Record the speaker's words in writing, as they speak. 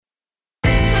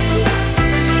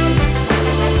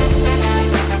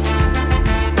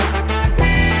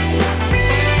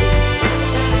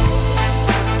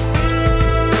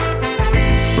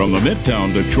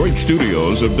Midtown Detroit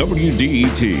studios of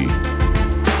WDET.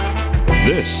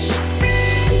 This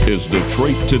is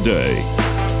Detroit Today.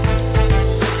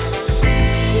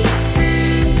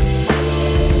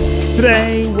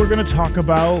 Today, we're going to talk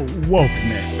about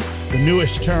wokeness, the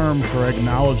newest term for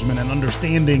acknowledgement and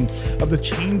understanding of the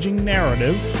changing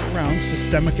narrative around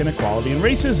systemic inequality and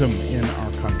racism in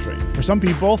our country. For some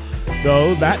people,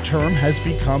 though, that term has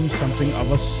become something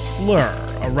of a slur,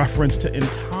 a reference to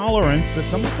intolerance that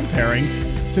some are comparing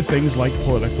to things like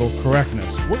political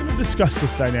correctness. We're going to discuss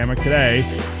this dynamic today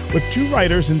with two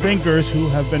writers and thinkers who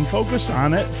have been focused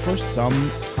on it for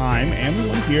some time, and we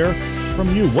want to hear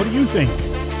from you. What do you think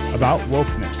about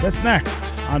wokeness? That's next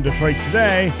on Detroit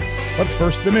Today, but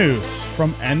first the news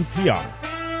from NPR.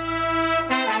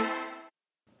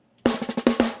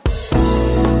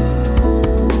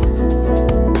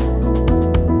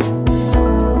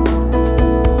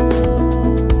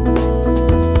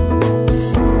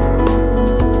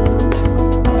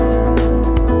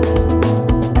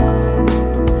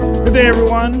 Good day,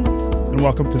 everyone, and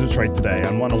welcome to Detroit Today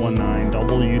on 101.9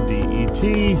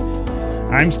 WDET.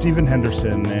 I'm Stephen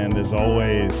Henderson, and as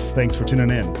always, thanks for tuning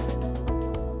in.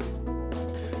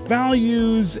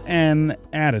 Values and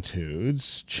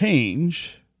attitudes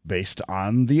change based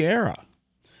on the era,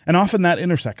 and often that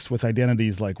intersects with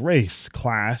identities like race,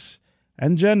 class,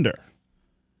 and gender.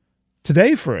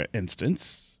 Today, for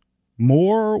instance,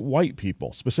 more white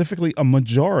people, specifically a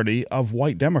majority of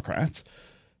white Democrats,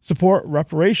 support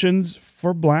reparations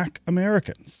for Black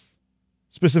Americans.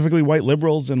 Specifically, white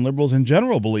liberals and liberals in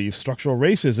general believe structural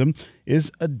racism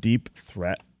is a deep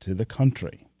threat to the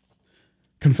country.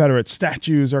 Confederate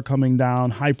statues are coming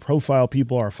down, high-profile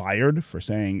people are fired for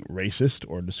saying racist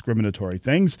or discriminatory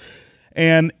things,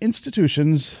 and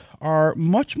institutions are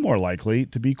much more likely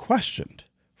to be questioned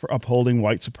for upholding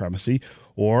white supremacy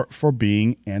or for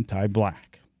being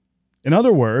anti-Black. In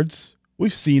other words,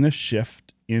 we've seen a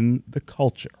shift in the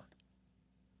culture.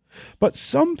 But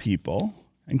some people,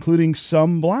 including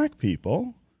some Black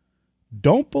people,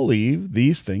 don't believe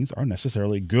these things are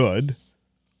necessarily good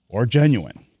or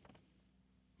genuine.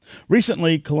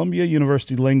 Recently, Columbia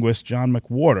University linguist John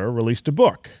McWhorter released a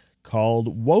book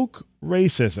called Woke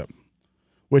Racism,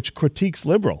 which critiques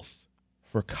liberals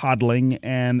for coddling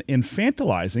and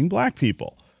infantilizing Black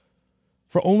people,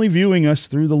 for only viewing us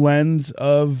through the lens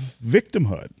of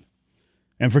victimhood,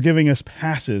 and for giving us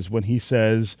passes when he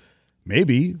says,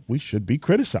 maybe we should be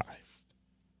criticized.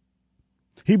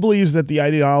 He believes that the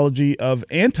ideology of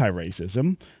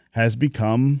anti-racism has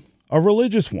become a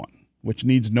religious one, which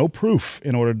needs no proof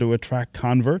in order to attract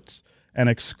converts and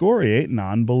excoriate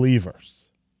non-believers.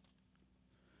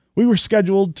 We were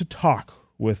scheduled to talk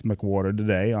with McWhorter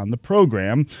today on the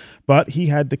program, but he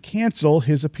had to cancel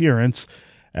his appearance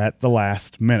at the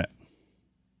last minute.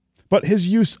 But his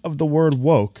use of the word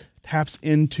woke taps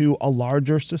into a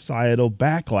larger societal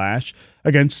backlash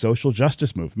against social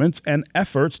justice movements and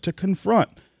efforts to confront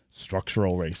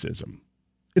structural racism.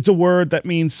 It's a word that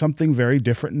means something very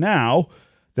different now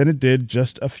than it did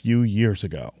just a few years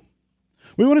ago.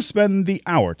 We want to spend the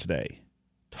hour today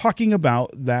talking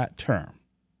about that term,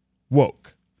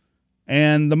 woke,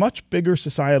 and the much bigger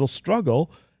societal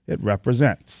struggle it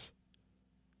represents.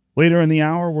 Later in the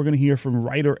hour, we're going to hear from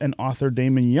writer and author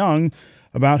Damon Young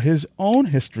about his own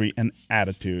history and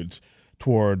attitudes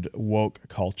toward woke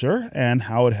culture and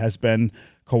how it has been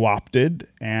co-opted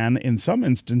and, in some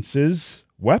instances,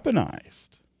 weaponized.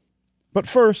 But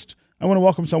first, I want to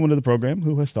welcome someone to the program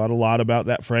who has thought a lot about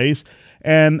that phrase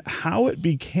and how it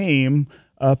became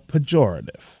a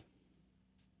pejorative.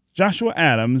 Joshua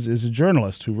Adams is a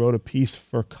journalist who wrote a piece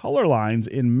for Color Lines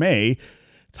in May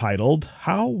titled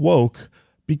How Woke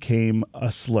Became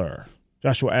a Slur.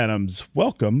 Joshua Adams,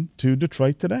 welcome to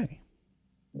Detroit Today.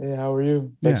 Hey, how are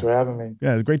you? Thanks for having me.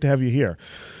 Yeah, it's great to have you here.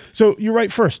 So you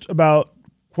write first about,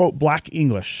 quote, Black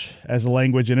English as a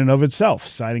language in and of itself,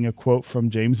 citing a quote from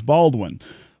James Baldwin.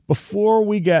 Before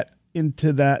we get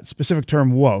into that specific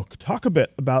term woke, talk a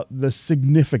bit about the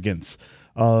significance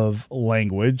of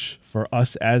language for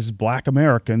us as Black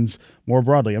Americans more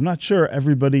broadly. I'm not sure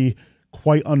everybody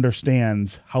quite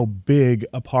understands how big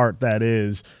a part that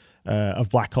is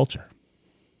of Black culture.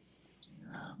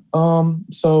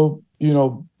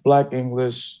 Black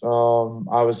English,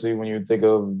 obviously when you think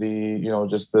of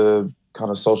just the kind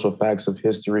of social facts of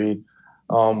history,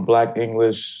 Black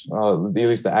English, at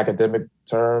least the academic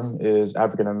term, is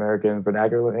African American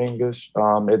Vernacular English.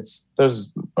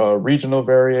 There's regional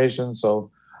variations.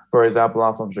 So, for example,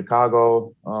 I'm from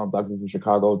Chicago. Black people from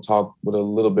Chicago talk with a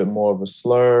little bit more of a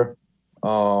slur.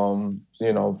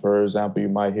 For example, you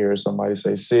might hear somebody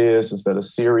say sis instead of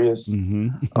serious.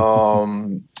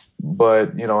 Mm-hmm.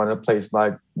 But, you know, in a place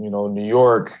like, you know, New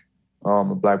York, a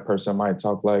Black person might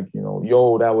talk like, you know,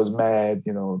 yo, that was mad,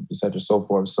 you know, et cetera, so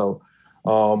forth. So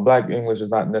Black English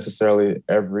is not necessarily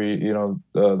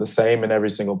the same in every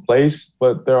single place,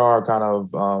 but there are kind of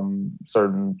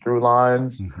certain through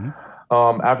lines. Mm-hmm.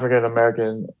 African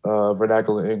American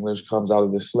vernacular English comes out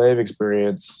of the slave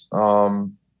experience.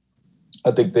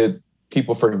 I think that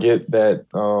people forget that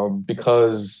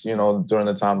because, you know, during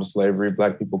the time of slavery,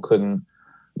 Black people couldn't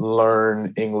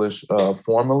learn English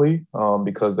formally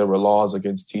because there were laws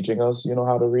against teaching us, you know,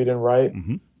 how to read and write.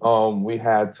 Mm-hmm. We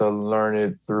had to learn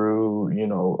it through, you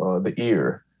know, the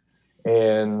ear.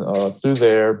 And through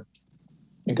there,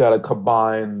 you got to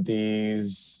combine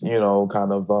these, you know,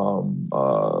 kind of,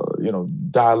 you know,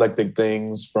 dialectic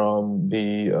things from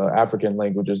the African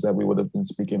languages that we would have been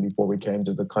speaking before we came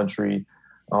to the country.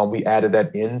 We added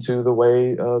that into the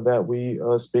way that we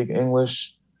speak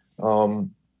English.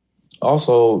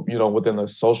 Also, you know, within the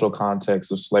social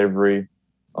context of slavery,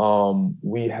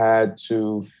 we had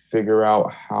to figure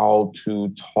out how to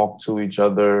talk to each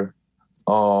other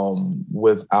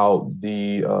without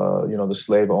the you know, the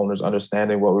slave owners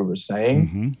understanding what we were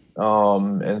saying.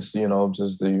 Mm-hmm. And so, you know,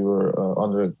 just that you were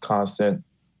under constant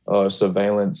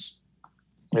surveillance,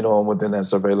 you know, and within that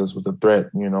surveillance was a threat,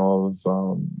 you know,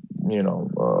 of you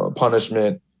know,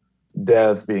 punishment,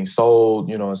 death, being sold,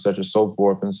 you know, et cetera, so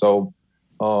forth. And so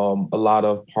a lot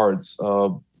of parts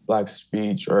of Black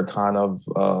speech are kind of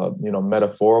you know,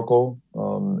 metaphorical,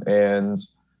 and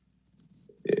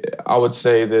I would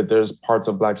say that there's parts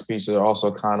of Black speech that are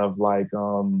also kind of like,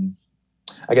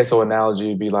 I guess so analogy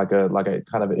would be like a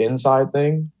kind of an inside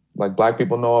thing. Like Black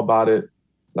people know about it.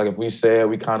 Like if we say it,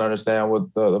 we kind of understand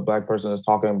what the Black person is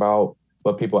talking about,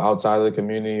 but people outside of the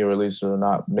community, or at least are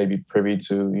not maybe privy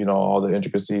to, you know, all the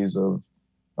intricacies of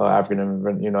African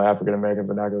American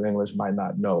vernacular English, might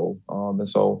not know. And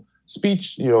so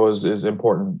speech, you know, is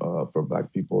important for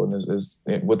Black people, and is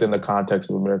within the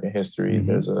context of American history. Mm-hmm.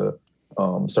 There's a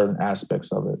certain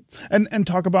aspects of it. And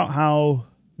talk about how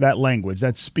that language,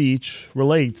 that speech,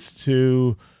 relates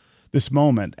to this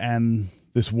moment and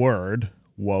this word,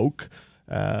 woke,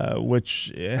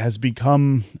 which has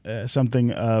become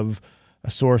something of a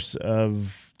source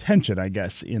of tension, I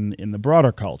guess, in the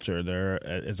broader culture. There,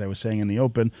 as I was saying in the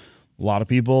open, a lot of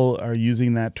people are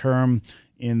using that term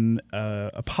in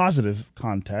a positive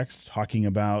context, talking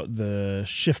about the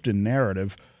shift in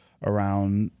narrative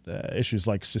around issues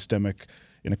like systemic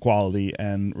inequality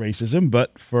and racism.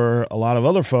 But for a lot of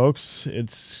other folks,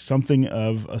 it's something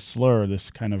of a slur, this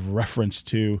kind of reference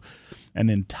to an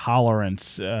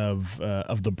intolerance of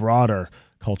the broader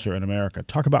culture in America.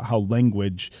 Talk about how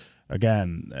language,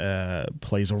 again,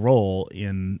 plays a role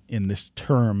in this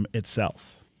term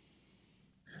itself.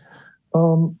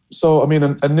 So, I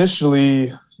mean,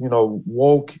 initially, you know,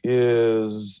 woke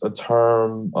is a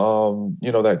term,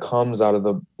 you know, that comes out of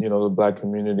the, you know, the Black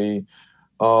community.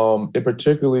 It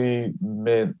particularly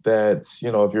meant that,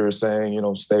 you know, if you were saying, you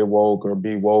know, stay woke or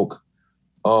be woke,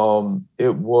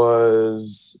 it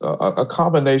was a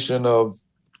combination of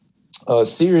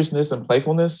seriousness and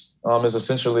playfulness. Is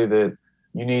essentially that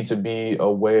you need to be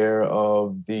aware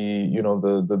of the, you know,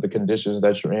 the conditions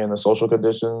that you're in, the social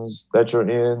conditions that you're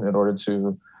in order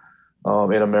to,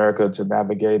 in America, to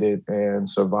navigate it and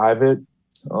survive it.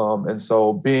 And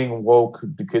so being woke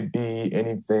could be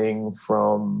anything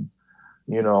from,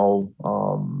 you know,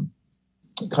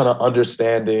 kind of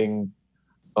understanding,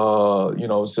 you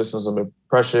know, systems of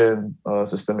oppression,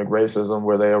 systemic racism,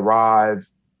 where they arrive,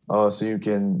 so you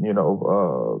can, you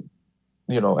know,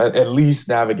 at least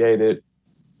navigate it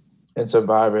and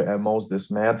survive it, and most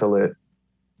dismantle it.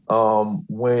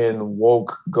 When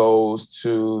woke goes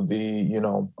to the, you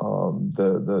know,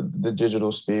 the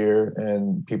digital sphere,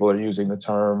 and people are using the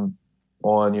term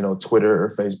on, you know, Twitter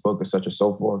or Facebook or such and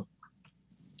so forth.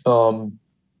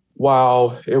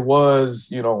 While it was,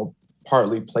 you know,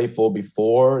 partly playful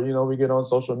before, you know, we get on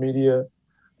social media,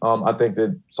 I think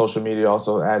that social media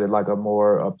also added like a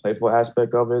more playful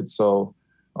aspect of it. So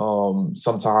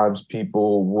sometimes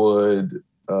people would,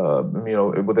 you know,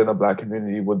 within the Black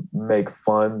community, would make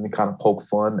fun and kind of poke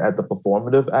fun at the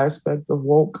performative aspect of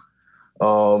woke.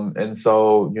 And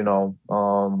so, you know,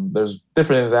 there's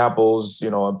different examples, you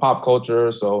know, in pop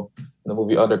culture. So in the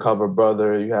movie Undercover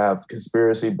Brother, you have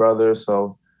Conspiracy Brother.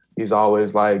 So he's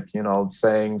always like, you know,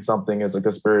 saying something is a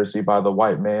conspiracy by the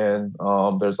white man.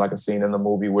 There's like a scene in the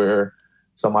movie where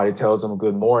somebody tells him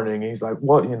good morning. He's like,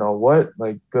 what, you know, what?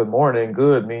 Like, good morning,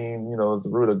 good mean, you know, it's the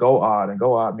root of go'ad, and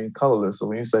go'ad means colorless. So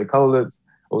when you say colorless,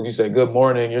 well, you say good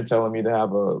morning, you're telling me to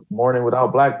have a morning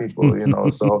without Black people,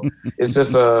 So it's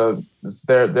just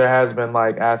there has been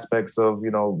like aspects of,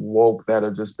 woke that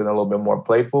have just been a little bit more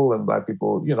playful, and Black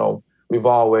people, we've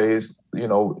always,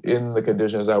 in the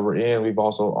conditions that we're in, we've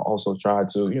also tried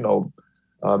to,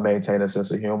 maintain a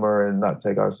sense of humor and not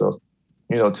take ourselves,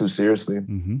 too seriously.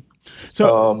 Mm-hmm.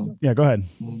 So, yeah, go ahead.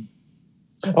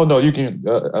 Oh no, you can.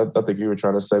 I think you were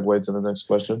trying to segue to the next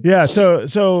question. Yeah,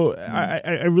 so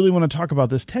I really want to talk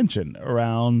about this tension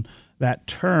around that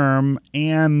term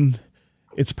and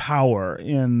its power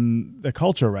in the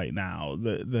culture right now.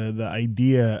 The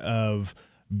idea of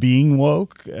being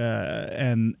woke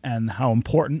and how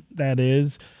important that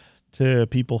is to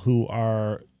people who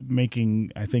are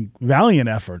making, I think, valiant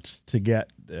efforts to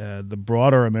get the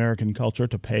broader American culture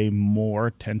to pay more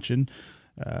attention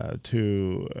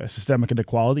to systemic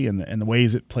inequality and the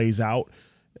ways it plays out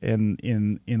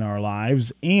in our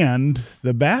lives, and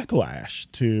the backlash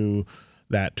to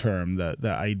that term,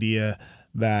 the idea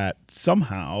that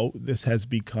somehow this has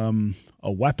become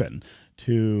a weapon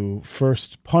to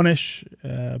first punish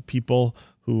people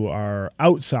who are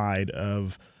outside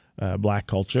of Black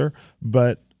culture,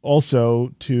 but also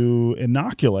to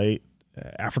inoculate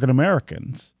African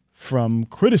Americans from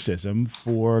criticism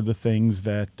for the things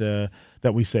that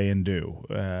we say and do.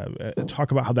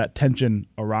 Talk about how that tension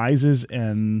arises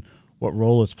and what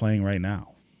role it's playing right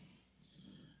now.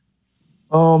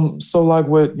 So like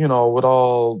with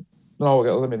all, no,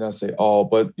 let me not say all,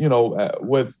 but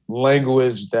with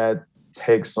language that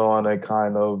takes on a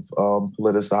kind of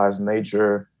politicized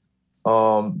nature,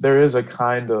 there is a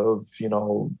kind of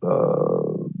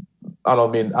I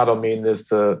don't mean this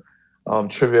to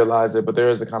trivialize it, but there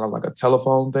is a kind of like a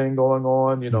telephone thing going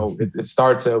on. It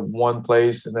starts at one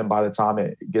place, and then by the time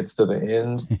it gets to the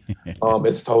end,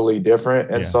 it's totally different.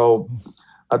 And so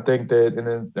I think that, and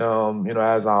then,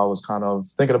 as I was kind of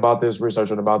thinking about this,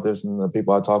 researching about this, and the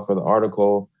people I talked for the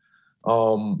article,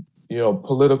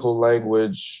 political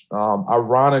language,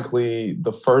 ironically,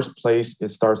 the first place it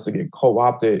starts to get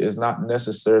co-opted is not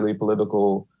necessarily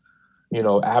political,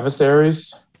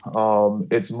 adversaries.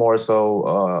 It's more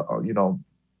so,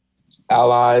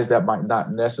 allies that might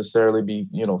not necessarily be,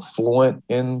 fluent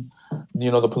in,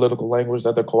 the political language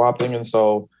that they're co-opting. And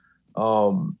so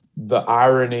the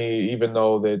irony, even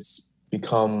though it's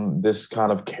become this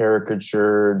kind of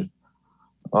caricatured,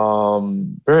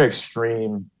 very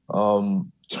extreme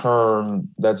term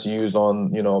that's used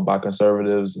on, by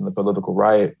conservatives and the political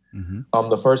right,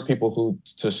 the first people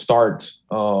to start,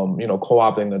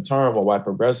 co-opting the term were white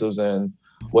progressives. And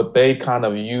what they kind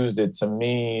of used it to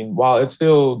mean, while it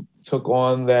still took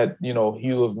on that,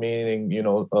 hue of meaning,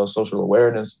 social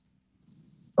awareness,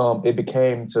 it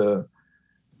became to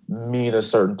mean a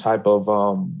certain type of,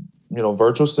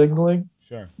 virtual signaling.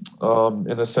 Sure.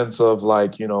 In the sense of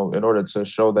like, in order to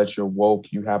show that you're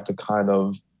woke, you have to kind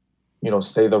of,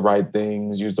 say the right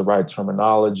things, use the right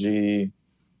terminology.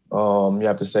 You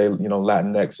have to say,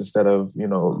 Latinx instead of,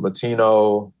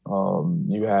 Latino.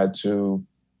 You had to,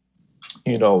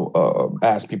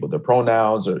 ask people their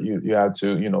pronouns, or you have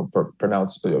to,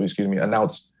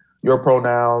 announce your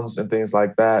pronouns and things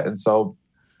like that. And so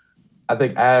I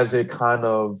think as it kind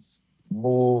of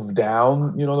moved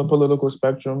down, the political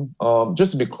spectrum,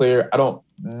 just to be clear,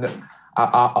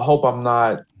 I hope I'm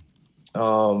not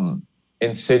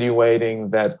insinuating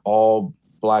that all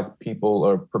Black people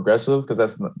are progressive, because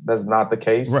that's not the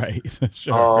case. Right.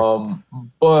 Sure.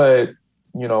 But,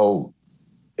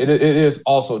 it is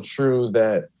also true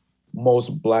that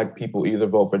most Black people either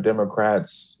vote for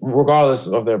Democrats, regardless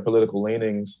of their political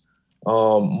leanings.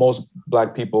 Most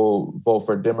Black people vote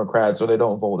for Democrats, or they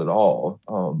don't vote at all.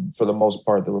 For the most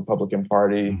part, the Republican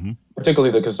Party,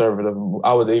 particularly the conservative,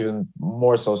 I would even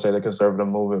more so say the conservative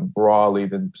movement broadly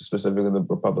than specifically the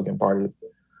Republican Party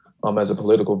as a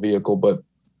political vehicle. But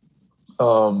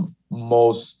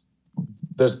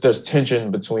there's tension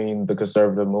between the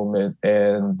conservative movement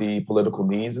and the political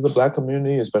needs of the Black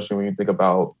community, especially when you think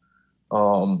about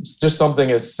just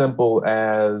something as simple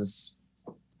as,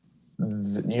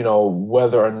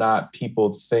 whether or not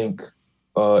people think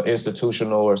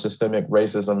institutional or systemic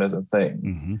racism is a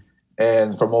thing.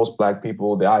 And for most Black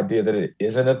people, the idea that it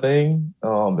isn't a thing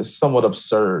is somewhat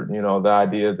absurd. The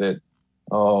idea that,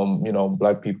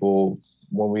 Black people,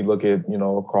 when we look at,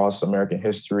 across American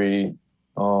history,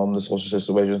 the social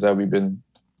situations that we've been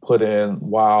put in,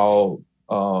 while,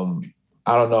 I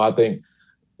don't know, I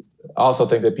also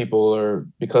think that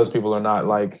because people are not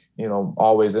like,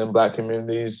 always in Black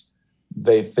communities,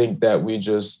 they think that we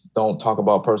just don't talk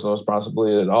about personal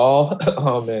responsibility at all.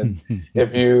 And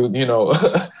if you,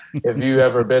 if you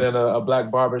ever been in a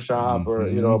Black barbershop or,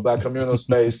 a Black communal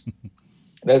space,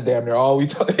 That's damn near all we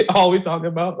all we talk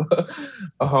about.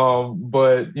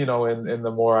 But you know, in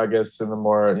the more, I guess, in the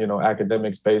more, you know,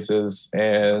 academic spaces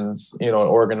and, you know,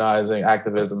 organizing,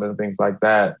 activism, and things like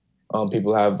that,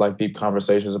 people have like deep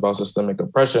conversations about systemic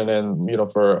oppression. And you know,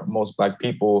 for most Black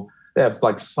people, they have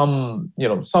like some, you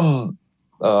know, some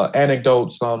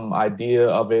anecdote, some idea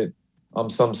of it,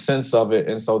 some sense of it,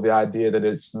 and so the idea that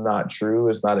it's not true,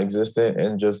 it's not existent,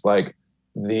 and just like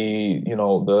the, you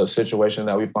know, the situation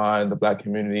that we find the Black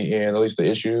community in, at least the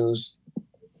issues,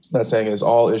 not saying it's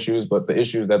all issues, but the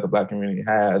issues that the Black community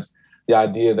has, the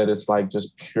idea that it's like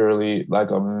just purely like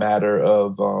a matter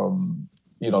of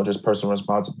you know, just personal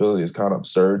responsibility is kind of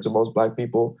absurd to most Black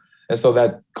people. And so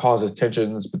that causes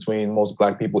tensions between most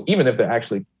Black people, even if they're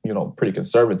actually, you know, pretty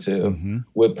conservative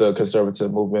with the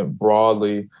conservative movement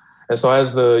broadly. And so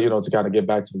as the, you know, to kind of get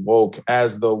back to woke,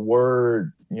 as the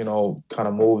word, you know, kind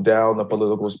of move down the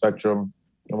political spectrum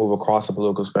and move across the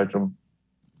political spectrum,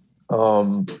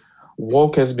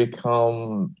 woke has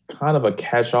become kind of a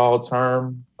catch-all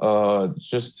term,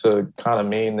 just to kind of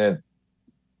mean that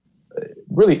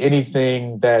really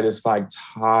anything that is like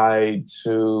tied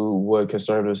to what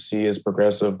conservatives see as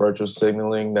progressive virtue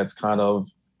signaling, that's kind of,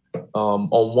 on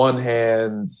one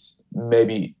hand,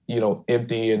 maybe, you know,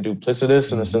 empty and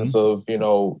duplicitous in the sense of, you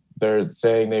know, they're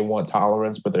saying they want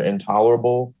tolerance, but they're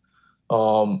intolerable.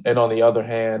 And on the other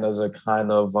hand, as a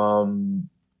kind of,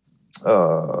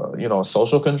 you know,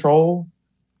 social control.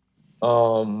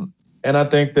 And I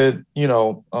think that, you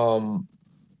know,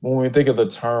 when we think of the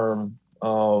term,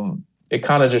 it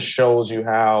kind of just shows you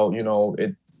how, you know,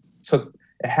 it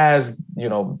has, you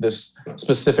know, this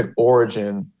specific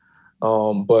origin.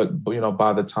 But, you know,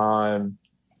 by the time,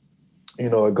 you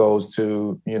know, it goes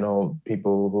to, you know,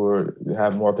 people who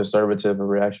have more conservative or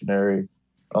reactionary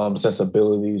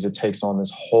sensibilities, it takes on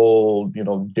this whole, you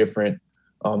know, different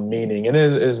meaning, and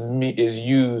is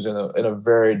used in a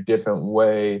very different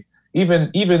way, even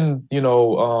you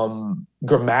know,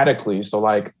 grammatically. So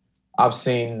like I've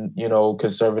seen, you know,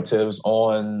 conservatives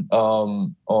on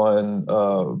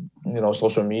you know,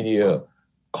 social media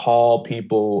call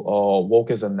people woke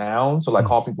as a noun. So like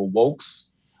call people wokes.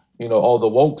 You know, all the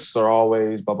wokes are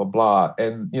always blah blah blah.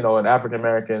 And you know, in African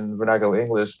American vernacular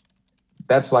English,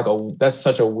 that's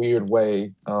such a weird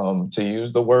way to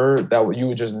use the word, that you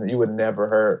would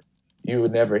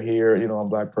never hear, you know, a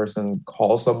Black person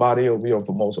call somebody, or, you know,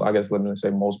 for most, I guess, let me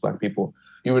say most Black people,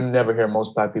 you would never hear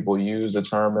most Black people use the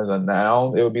term as a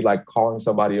noun. It would be like calling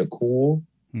somebody a cool.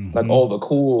 Like, oh, the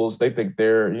cools, they think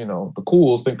they're, you know, the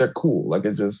cools think they're cool. Like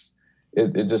it just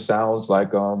sounds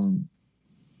like,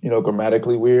 you know,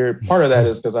 grammatically weird. Part of that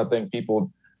is because I think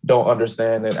people don't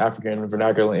understand that African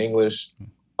vernacular English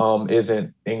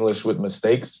isn't English with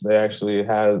mistakes. They actually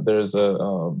there's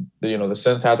a, you know, the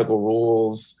syntactical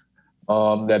rules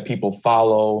that people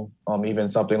follow, even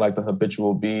something like the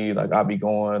habitual be, like I be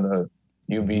going,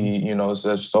 you be, you know,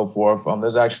 so forth.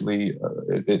 There's actually,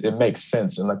 it makes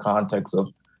sense in the context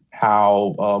of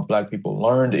how Black people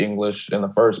learned English in the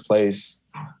first place,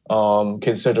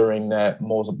 considering that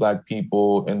most Black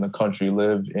people in the country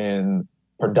live in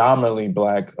predominantly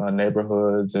Black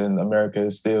neighborhoods, and America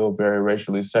is still very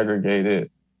racially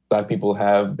segregated. Black people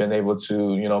have been able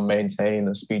to, you know, maintain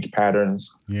the speech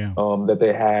patterns that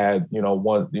they had, you know,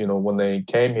 when they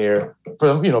came here.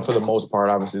 For the most part,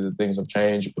 obviously the things have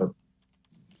changed, but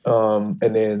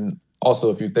and then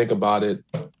also, if you think about it,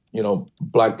 you know,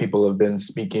 Black people have been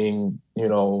speaking, you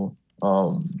know,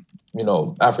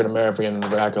 African American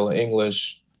vernacular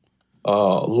English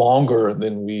longer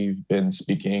than we've been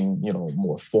speaking, you know,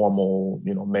 more formal,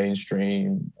 you know,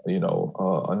 mainstream, you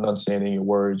know, enunciating your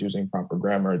words, using proper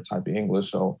grammar type of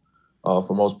English. So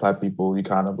for most Black people, you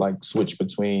kind of like switch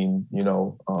between, you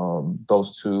know,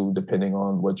 those two depending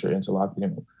on what your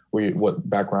interlocutor, what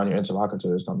background your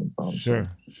interlocutor is coming from. Sure.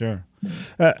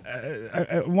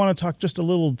 I want to talk just a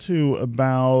little too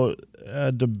about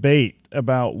a debate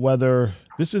about whether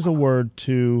this is a word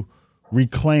to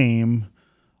reclaim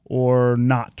or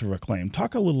not to reclaim.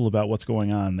 Talk a little about what's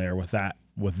going on there with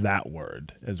that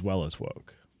word as well as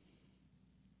woke.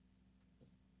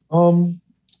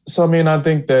 So I mean, I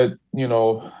think that, you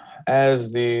know,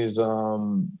 as these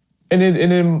and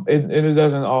it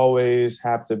doesn't always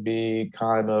have to be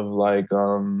kind of like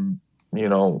you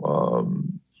know,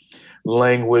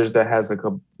 language that has like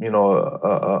a, you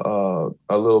know,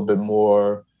 a little bit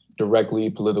more directly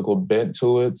political bent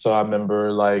to it. So I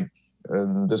remember, like,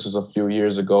 and this was a few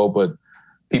years ago, but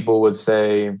people would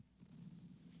say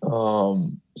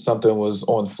something was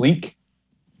on fleek.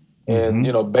 And,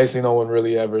 basically no one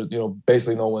really ever,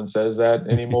 basically no one says that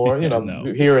anymore. No.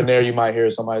 Here and there you might hear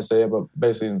somebody say it, but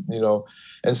basically,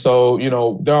 and so,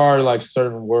 there are like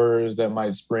certain words that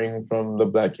might spring from the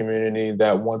Black community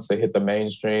that once they hit the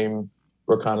mainstream,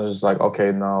 we're kind of just like,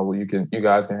 okay, no, well, you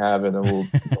guys can have it, and we'll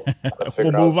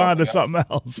we'll move on to something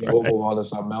else. Right? We'll move on to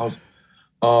something else.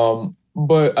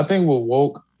 But I think with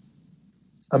woke,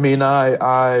 I mean,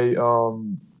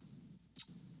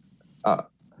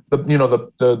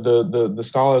 the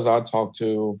scholars I talked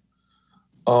to,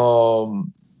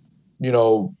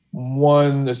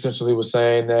 one essentially was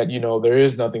saying that, there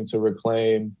is nothing to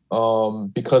reclaim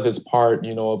because it's part,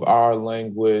 of our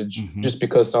language. Mm-hmm. Just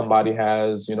because somebody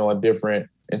has, a different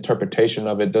interpretation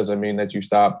of it doesn't mean that you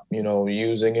stop,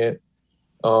 using it.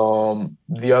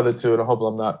 The other two, and I hope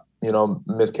I'm not,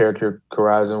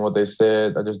 mischaracterizing what they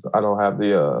said. I don't have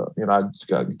the, you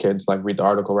can't just like read the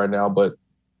article right now, but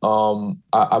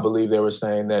I believe they were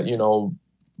saying that,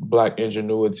 Black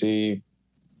ingenuity,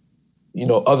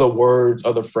 other words,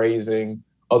 other phrasing,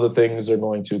 other things are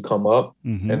going to come up.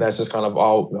 Mm-hmm. And that's just kind of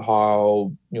all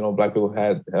how, Black people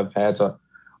have had to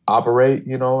operate,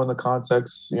 in the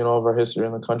context, of our history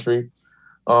in the country.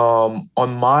 On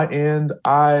my end,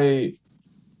 I'm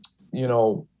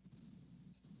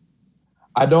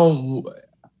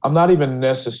not even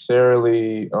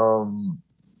necessarily,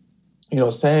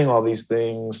 saying all these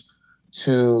things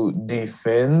to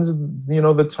defend,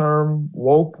 the term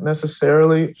woke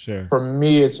necessarily. Sure. For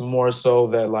me, it's more so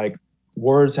that like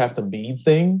words have to mean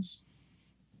things.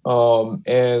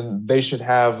 And they should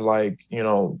have like,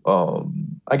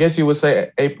 I guess you would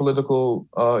say apolitical,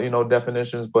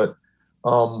 definitions, but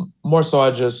more so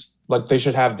I just like they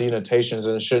should have denotations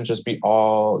and it shouldn't just be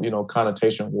all,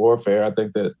 connotation warfare. I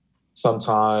think that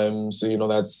sometimes,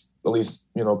 that's at least,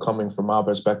 coming from my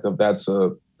perspective, that's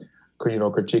a,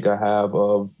 critique I have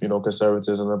of,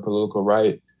 conservatism and political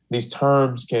right. These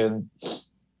terms can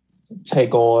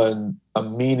take on a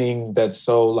meaning that's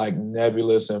so like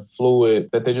nebulous and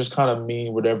fluid that they just kind of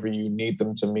mean whatever you need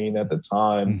them to mean at the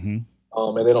time. Mm-hmm.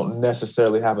 And they don't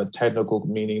necessarily have a technical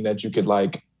meaning that you could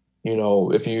like,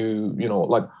 if you,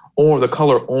 like, or the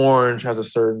color orange has a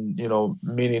certain,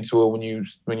 meaning to it.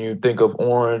 When you think of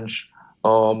orange,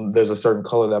 there's a certain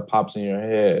color that pops in your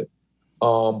head.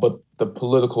 But the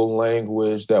political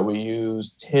language that we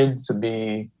use tend to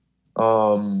be,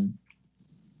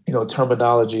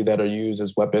 terminology that are used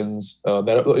as weapons,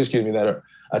 that are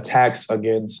attacks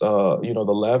against, the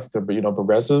left or,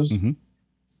 progressives.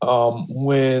 Mm-hmm.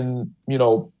 When,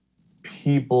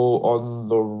 people on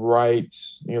the right,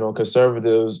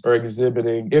 conservatives are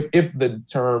exhibiting, if the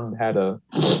term had a,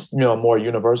 more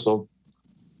universal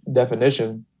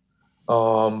definition,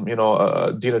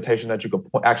 a denotation that you could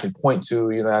actually point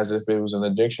to, as if it was in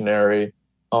the dictionary,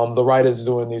 the right is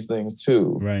doing these things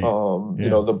too. Right.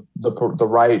 The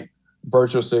right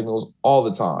virtue signals all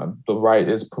the time. The right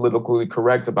is politically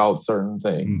correct about certain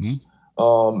things. Mm-hmm.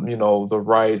 The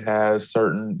right has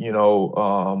certain,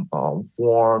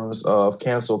 forms of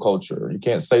cancel culture. You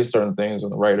can't say certain things on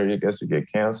the right or you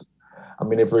get canceled. I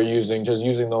mean, if we're using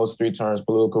those three terms,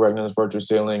 political correctness, virtue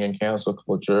signaling, and cancel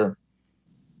culture,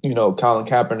 Colin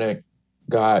Kaepernick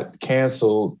got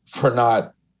canceled for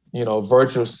not,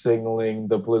 virtue signaling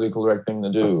the politically correct thing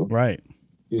to do. Right.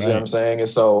 You see what I'm saying? And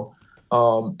so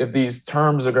if these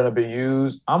terms are going to be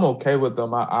used, I'm okay with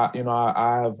them. I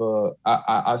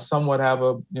somewhat have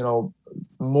a,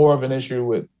 more of an issue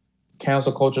with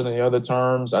cancel culture than the other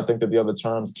terms. I think that the other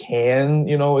terms can,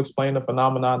 explain the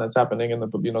phenomenon that's happening in the,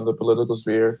 the political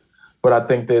sphere. But I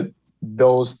think that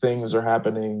those things are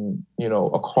happening,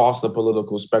 across the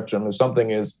political spectrum. If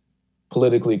something is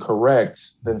politically correct,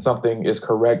 then something is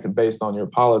correct based on your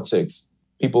politics.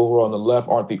 People who are on the left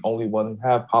aren't the only one who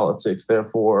have politics.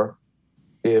 Therefore,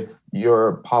 if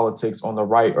your politics on the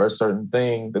right are a certain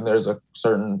thing, then there's a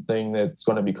certain thing that's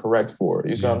going to be correct for it.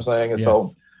 You see what I'm saying? And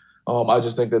so I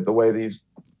just think that the way these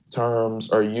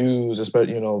terms are used,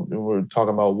 especially, when we're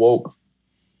talking about woke,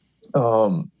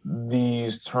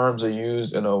 these terms are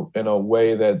used in a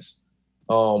way that's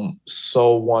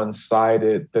so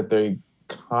one-sided that they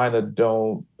kind of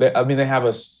don't. They have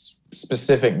a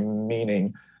specific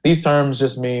meaning. These terms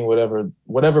just mean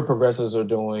whatever progressives are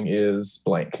doing is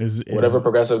blank. Whatever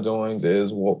progressive doing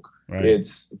is woke. Right.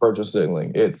 It's virtue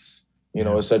signaling. It's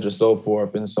et cetera, so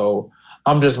forth. And so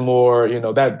I'm just more,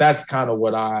 that's kind of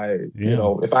what I,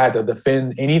 if I had to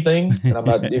defend anything, and I'm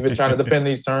not even trying to defend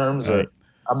these terms, right. or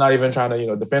I'm not even trying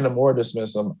to, defend them or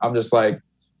dismiss them. I'm just like,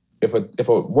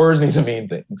 words need to mean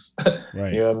things.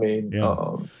 Right. You know what I mean? Yeah.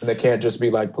 And they can't just be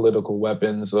like political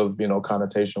weapons of,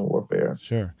 connotation warfare.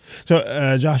 Sure.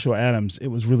 So, Joshua Adams, it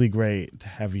was really great to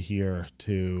have you here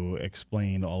to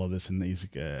explain all of this in these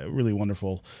really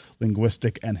wonderful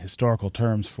linguistic and historical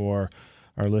terms for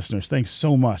our listeners. Thanks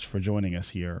so much for joining us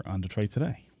here on Detroit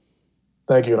Today.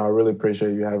 Thank you, and I really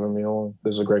appreciate you having me on.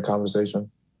 This is a great conversation.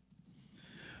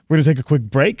 We're going to take a quick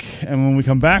break, and when we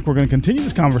come back, we're going to continue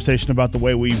this conversation about the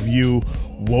way we view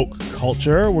woke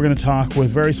culture. We're going to talk with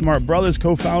Very Smart Brothers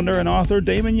co-founder and author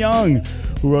Damon Young,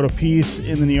 who wrote a piece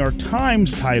in the New York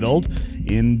Times titled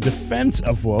 "In Defense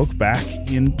of Woke" back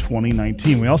in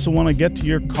 2019. We also want to get to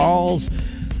your calls.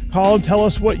 Call and tell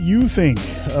us what you think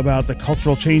about the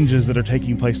cultural changes that are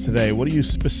taking place today. What do you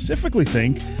specifically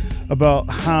think about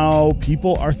how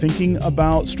people are thinking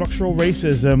about structural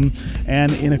racism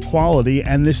and inequality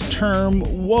and this term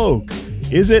woke?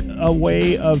 Is it a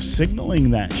way of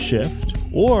signaling that shift,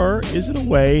 or is it a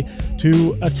way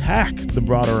to attack the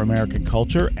broader American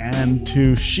culture and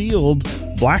to shield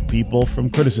Black people from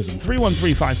criticism?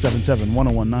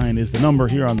 313-577-1019 is the number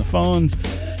here on the phones.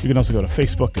 You can also go to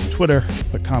Facebook and Twitter,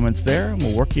 put comments there, and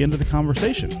we'll work you into the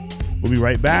conversation. We'll be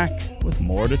right back with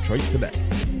more Detroit Today.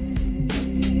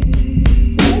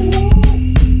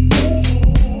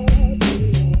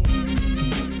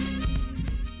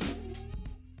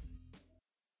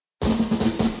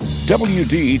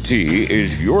 WDET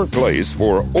is your place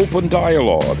for open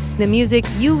dialogue. The music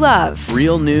you love.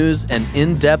 Real news and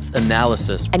in-depth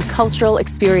analysis. And cultural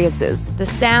experiences. The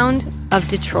sound of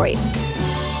Detroit.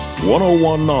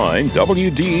 1019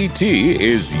 WDET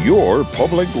is your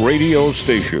public radio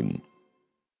station.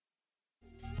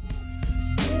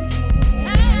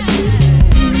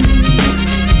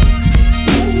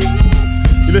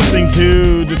 You're listening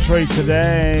to Detroit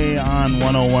Today on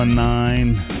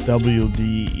 1019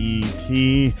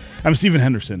 WDET. I'm Stephen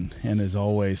Henderson, and as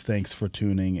always, thanks for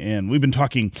tuning in. We've been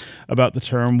talking about the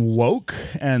term woke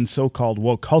and so-called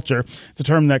woke culture. It's a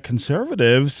term that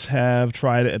conservatives have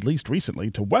tried, at least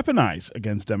recently, to weaponize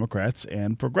against Democrats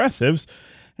and progressives,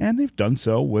 and they've done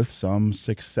so with some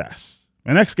success.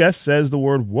 My next guest says the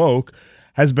word woke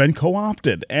has been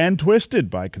co-opted and twisted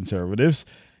by conservatives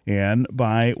and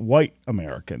by white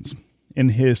Americans. In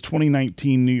his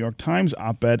 2019 New York Times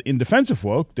op-ed in defense of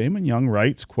woke, Damon Young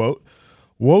writes, quote,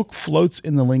 "Woke floats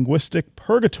in the linguistic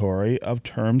purgatory of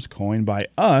terms coined by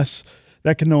us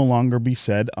that can no longer be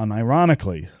said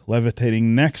unironically,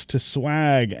 levitating next to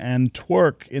swag and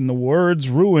twerk in the words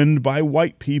ruined by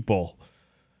white people."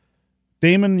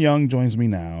 Damon Young joins me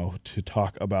now to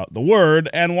talk about the word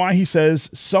and why he says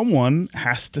someone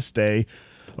has to stay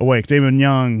awake. Damon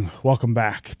Young, welcome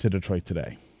back to Detroit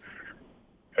Today.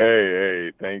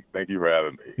 Hey, thank you for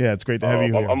having me. Yeah, it's great to have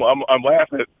you here.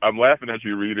 I'm laughing at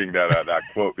you reading that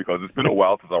quote because it's been a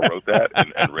while since I wrote that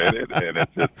and read it, and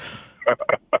it's just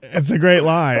it's a great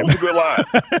line. It was a good line.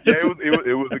 Yeah,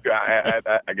 it was a good.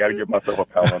 I got to give myself a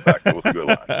pat on the back. It was a good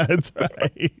line. That's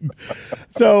right.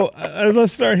 So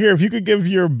let's start here. If you could give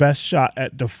your best shot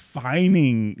at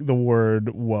defining the word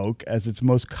woke as it's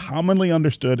most commonly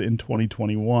understood in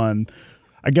 2021,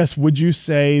 I guess, would you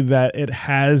say that it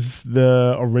has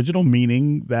the original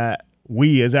meaning that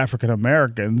we as African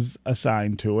Americans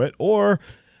assigned to it, or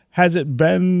has it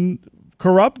been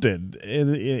corrupted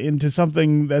into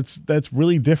something that's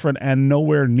really different and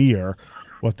nowhere near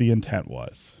what the intent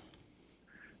was?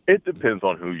 It depends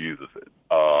on who uses it,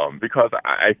 because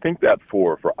I think that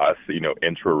for us,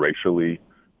 interracially,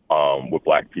 with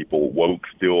Black people, woke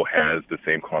still has the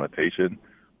same connotation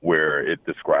where it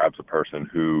describes a person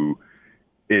who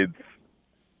is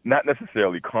not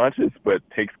necessarily conscious, but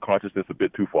takes consciousness a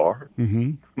bit too far.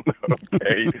 Mm-hmm.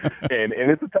 Okay, and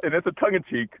it's a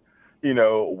tongue-in-cheek,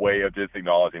 way of just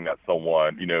acknowledging that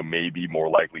someone, may be more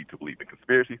likely to believe in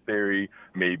conspiracy theory,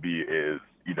 maybe is,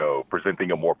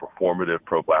 presenting a more performative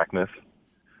pro-Blackness,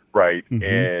 right?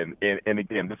 Mm-hmm. And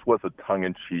again, this was a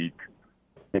tongue-in-cheek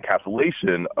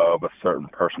encapsulation of a certain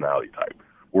personality type,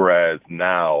 whereas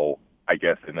now, I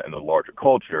guess, in the larger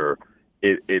culture,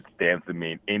 it stands to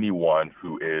mean anyone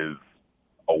who is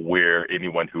aware,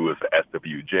 anyone who is a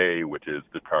SWJ, which is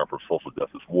the term for social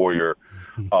justice warrior,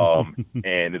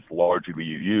 and it's largely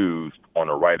used on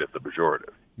the right as a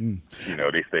pejorative. Mm.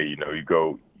 They say, you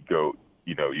go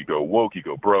woke, you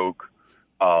go broke.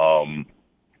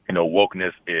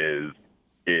 Wokeness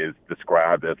is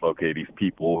described as, okay, these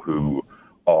people who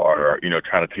are,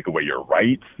 trying to take away your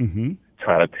rights, mm-hmm.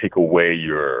 trying to take away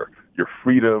your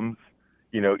freedoms,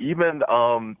 even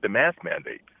the mask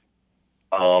mandates.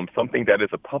 Something that is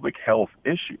a public health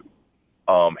issue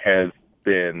has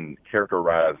been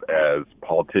characterized as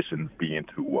politicians being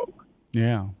too woke.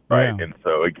 Yeah. Right. Yeah. And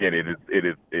so again, it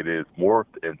is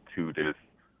morphed into this,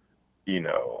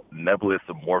 nebulous,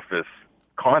 amorphous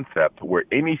concept where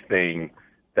anything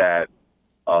that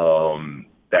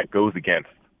that goes against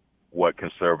what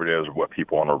conservatives or what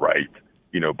people on the right,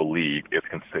 believe is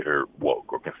considered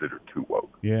woke or considered too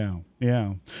woke. Yeah.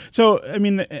 Yeah. So, I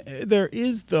mean, there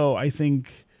is, though, I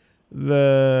think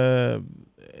there's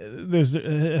a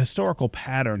historical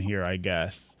pattern here, I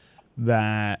guess,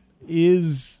 that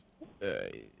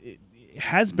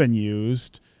has been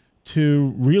used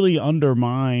to really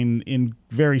undermine in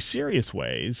very serious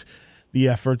ways the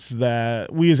efforts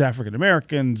that we as African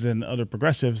Americans and other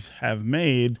progressives have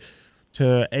made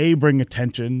to bring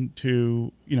attention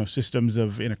to systems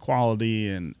of inequality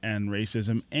and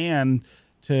racism, and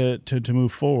to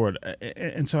move forward.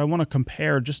 And so I want to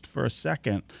compare just for a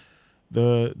second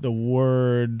the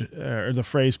word or the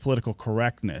phrase political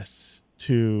correctness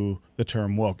to the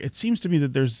term woke. It seems to me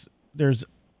that there's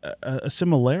a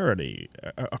similarity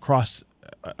across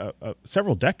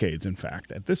several decades, in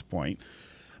fact, at this point,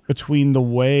 between the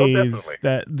ways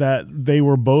that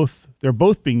they're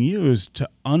both being used to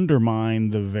undermine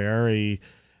the very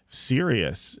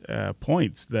serious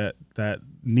points that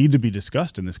need to be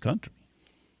discussed in this country.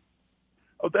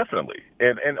 Oh, definitely.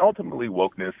 And ultimately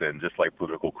wokeness, and just like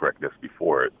political correctness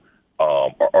before it,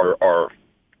 are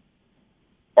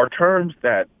terms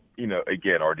that,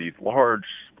 again, are these large,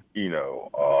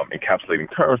 encapsulating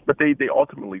terms, but they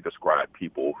ultimately describe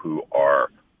people who are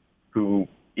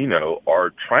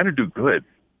trying to do good,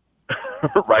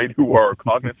 right? Who are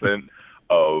cognizant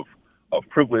of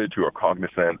privilege, who are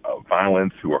cognizant of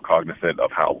violence, who are cognizant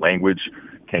of how language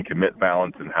can commit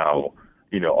violence, and how,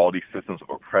 all these systems of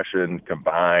oppression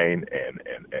combine and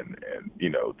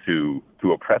to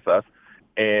oppress us,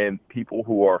 and people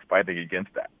who are fighting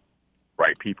against that.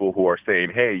 Right, people who are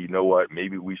saying, hey, you know what,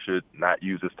 maybe we should not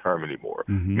use this term anymore.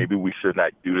 Mm-hmm. Maybe we should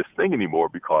not do this thing anymore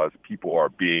because people are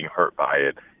being hurt by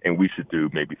it, and we should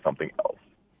do maybe something else.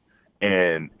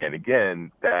 And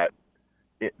again,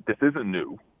 this isn't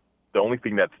new. The only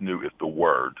thing that's new is the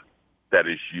word that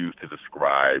is used to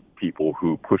describe people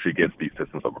who push against these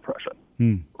systems of oppression.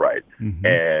 Right. Mm-hmm.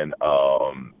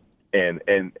 And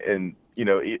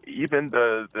even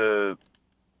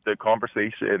the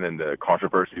conversation and the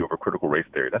controversy over critical race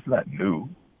theory, that's not new.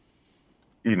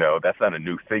 That's not a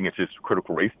new thing. It's just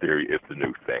critical race theory is the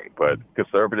new thing. But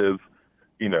conservatives,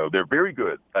 they're very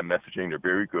good at messaging. They're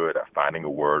very good at finding a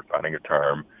word, finding a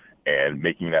term, and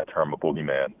making that term a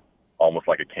boogeyman, almost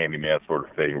like a Candyman sort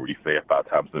of thing where you say it 5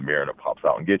 times in the mirror and it pops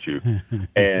out and gets you.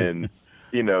 And,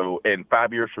 and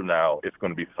 5 years from now, it's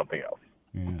going to be something else.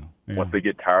 Yeah. Once they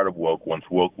get tired of woke, once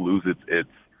woke loses its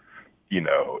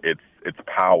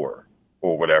power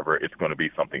or whatever, it's going to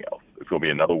be something else. It's going to be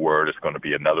another word. It's going to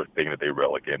be another thing that they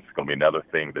rail against. It's going to be another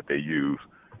thing that they use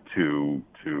to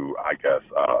I guess,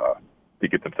 to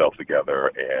get themselves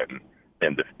together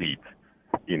and defeat,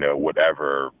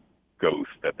 whatever ghost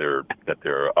that they're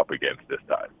up against this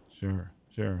time.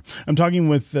 Sure. I'm talking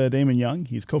with Damon Young.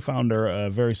 He's co-founder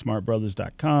of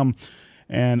VerySmartBrothers.com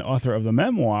and author of the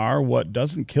memoir, What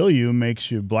Doesn't Kill You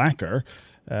Makes You Blacker.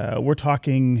 We're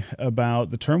talking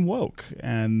about the term woke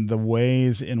and the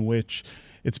ways in which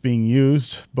it's being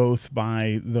used both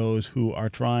by those who are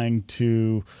trying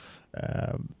to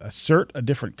assert a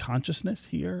different consciousness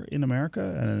here in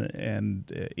America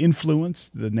and influence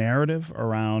the narrative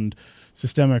around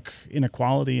systemic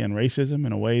inequality and racism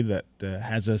in a way that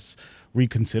has us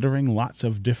reconsidering lots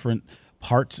of different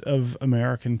parts of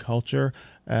American culture,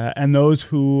 and those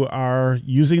who are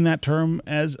using that term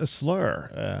as a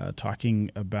slur,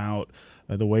 talking about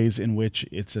the ways in which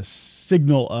it's a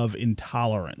signal of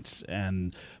intolerance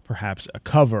and perhaps a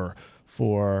cover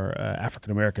for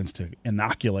African Americans to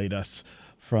inoculate us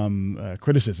from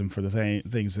criticism for the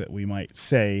things that we might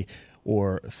say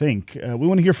or think. We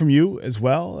want to hear from you as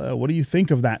well. What do you think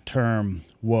of that term,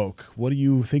 woke? What do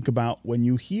you think about when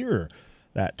you hear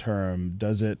that term?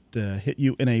 Does it hit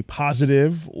you in a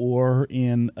positive or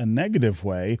in a negative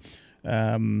way?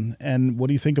 And what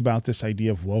do you think about this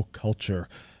idea of woke culture,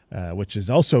 which is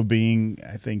also being,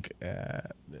 I think,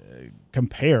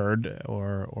 compared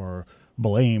or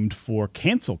blamed for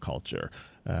cancel culture,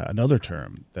 another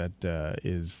term that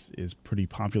is pretty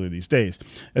popular these days.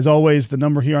 As always, the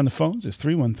number here on the phones is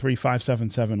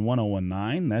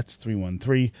 313-577-1019. That's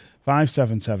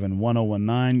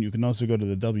 313-577-1019. You can also go to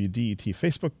the WDET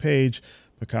Facebook page,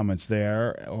 put comments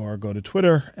there, or go to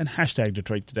Twitter and hashtag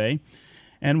Detroit Today,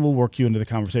 and we'll work you into the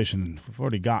conversation. We've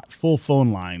already got full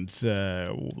phone lines.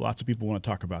 Lots of people want to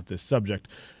talk about this subject.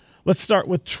 Let's start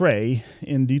with Trey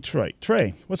in Detroit.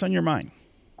 Trey, what's on your mind?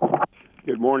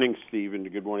 Good morning, Stephen.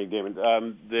 Good morning, Damon.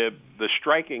 The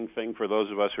striking thing for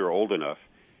those of us who are old enough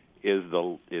is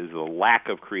the lack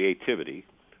of creativity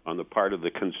on the part of the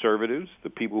conservatives, the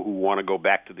people who want to go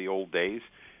back to the old days.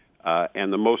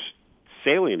 And the most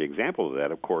salient example of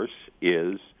that, of course,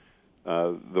 is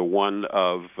the one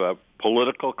of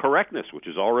political correctness, which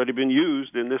has already been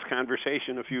used in this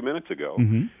conversation a few minutes ago,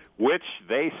 which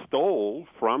they stole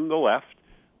from the left.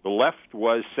 The left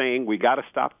was saying we got to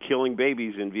stop killing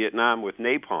babies in Vietnam with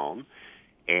napalm,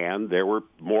 and there were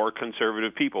more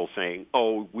conservative people saying,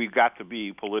 "Oh, we've got to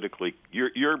be politically.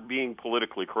 You're being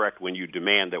politically correct when you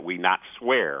demand that we not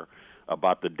swear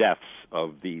about the deaths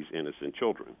of these innocent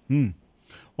children."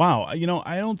 Wow, I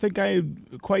don't think I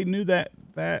quite knew that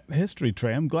history,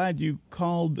 Trey. I'm glad you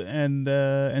called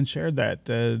and shared that,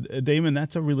 Damon.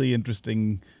 That's a really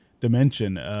interesting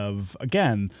dimension of,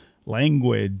 again,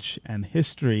 language and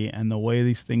history and the way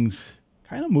these things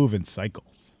kind of move in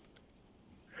cycles.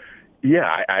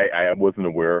 Yeah, I wasn't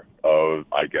aware of,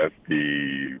 I guess,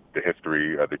 the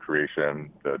history of the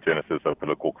creation, the genesis of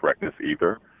political correctness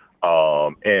either.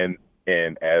 And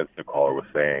as the caller was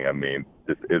saying, I mean,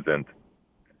 this isn't,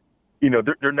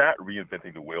 they're not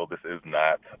reinventing the wheel. This is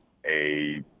not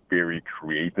a very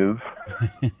creative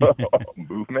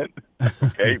movement,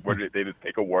 okay, where they just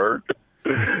take a word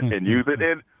and use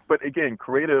it. But again,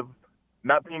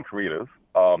 not being creative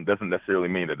doesn't necessarily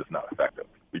mean that it's not effective,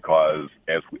 because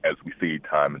as we see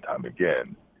time and time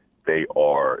again, they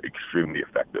are extremely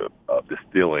effective of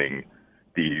distilling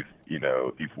these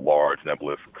large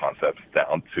nebulous concepts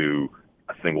down to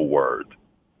a single word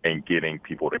and getting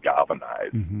people to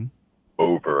galvanize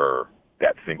over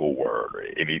that single word or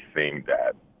anything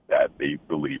that they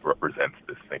believe represents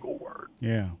this single word.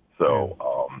 Yeah. So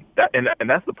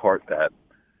that's the part that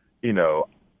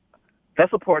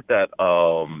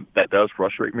that does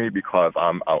frustrate me, because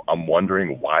I'm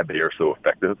wondering why they are so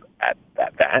effective at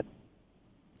that.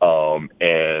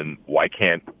 And why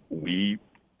can't we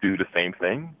do the same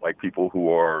thing? Like people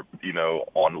who are,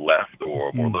 on the left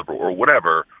or more liberal or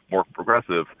whatever, more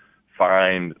progressive,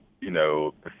 find,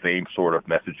 the same sort of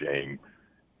messaging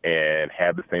and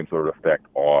have the same sort of effect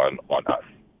on us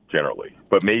generally.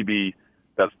 But maybe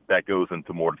that goes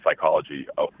into more the psychology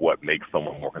of what makes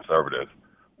someone more conservative,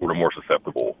 or they're more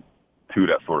susceptible to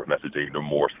that sort of messaging. They're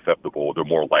more susceptible. They're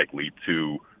more likely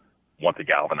to want to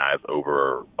galvanize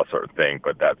over a certain thing.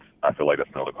 But I feel like that's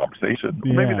another conversation.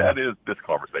 Yeah. Maybe that is this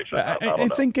conversation. I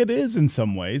think it is in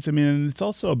some ways. I mean, it's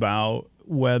also about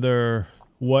whether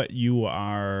what you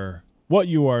are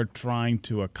trying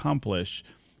to accomplish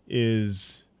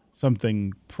is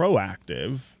something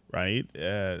proactive, right?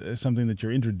 Something that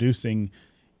you're introducing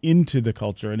into the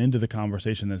culture and into the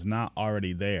conversation that's not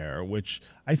already there, which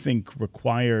I think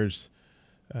requires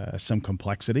some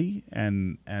complexity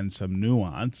and some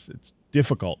nuance. It's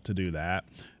difficult to do that.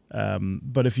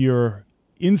 But if you're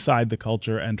inside the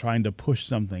culture and trying to push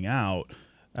something out,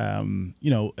 an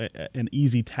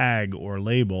easy tag or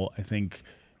label, I think,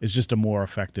 is just a more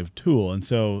effective tool. And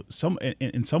so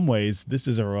in some ways, this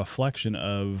is a reflection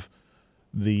of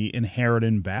the inherent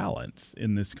imbalance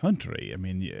in this country. I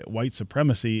mean, white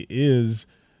supremacy is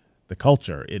the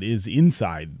culture. It is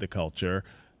inside the culture.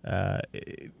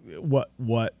 What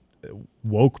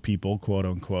woke people, quote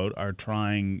unquote, are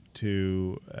trying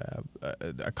to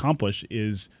accomplish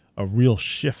is a real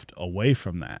shift away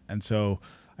from that. And so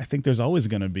I think there's always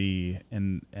going to be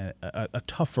a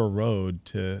tougher road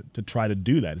to try to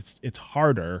do that. It's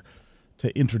harder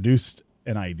to introduce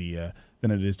an idea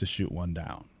than it is to shoot one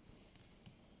down.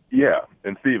 Yeah,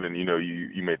 and Stephen,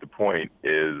 you made the point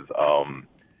is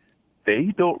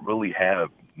they don't really have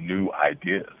new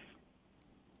ideas.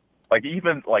 Like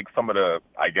even like some of the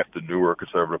newer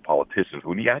conservative politicians,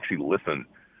 when you actually listen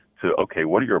to, okay,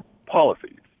 what are your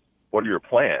policies? What are your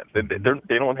plans? They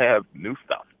don't have new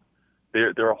stuff.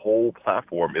 Their whole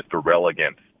platform is to rail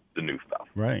against the new stuff.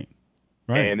 Right.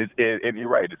 And you're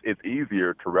right. It's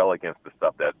easier to rail against the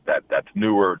stuff that's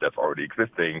newer, that's already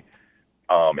existing,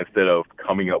 instead of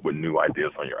coming up with new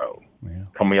ideas on your own,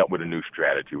 coming up with a new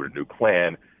strategy, with a new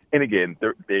plan. And again,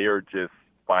 they are just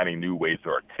finding new ways to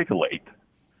articulate,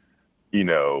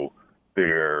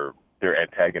 their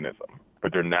antagonism,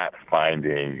 but they're not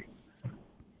finding,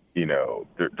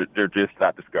 they're just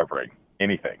not discovering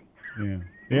anything. Yeah.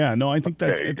 Yeah. No, I think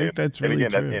that's really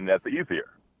true. And that's easier.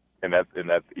 And that's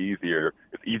easier.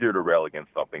 It's easier to rail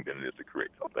against something than it is to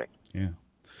create something. Yeah.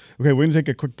 Okay, we're going to take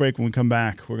a quick break. When we come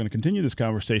back, we're going to continue this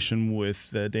conversation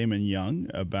with Damon Young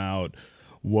about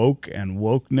woke and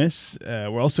wokeness.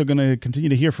 We're also going to continue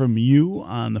to hear from you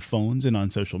on the phones and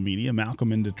on social media.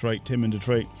 Malcolm in Detroit, Tim in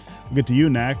Detroit. We'll get to you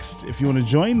next. If you want to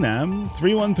join them,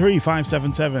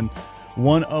 313-577-1037.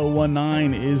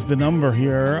 1019 is the number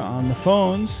here on the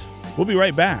phones. We'll be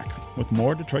right back with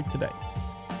more Detroit Today.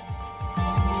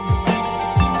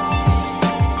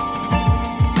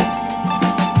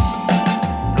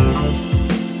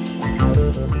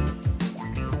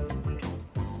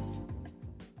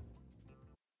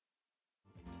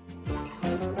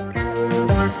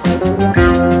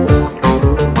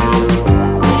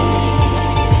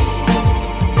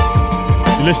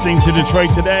 Listening to Detroit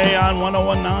Today on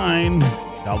 1019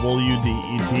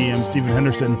 WDET. I'm Stephen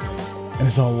Henderson, and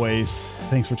as always,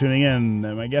 thanks for tuning in.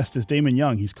 My guest is Damon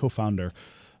Young. He's co-founder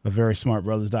of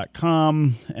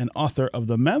VerySmartBrothers.com and author of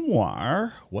the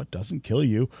memoir, What Doesn't Kill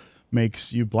You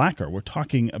Makes You Blacker. We're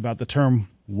talking about the term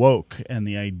woke and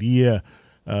the idea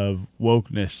of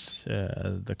wokeness,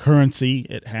 the currency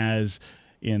it has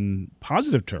in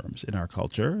positive terms in our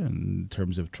culture, in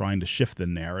terms of trying to shift the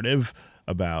narrative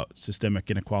about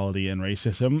systemic inequality and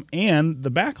racism, and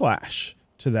the backlash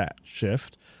to that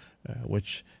shift,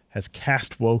 which has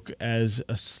cast woke as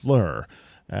a slur.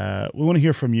 We want to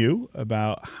hear from you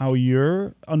about how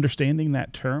you're understanding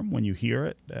that term when you hear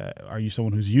it. Are you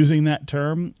someone who's using that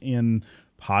term in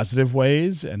positive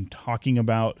ways and talking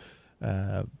about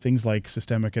things like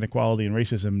systemic inequality and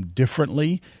racism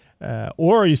differently?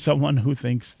 Or are you someone who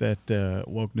thinks that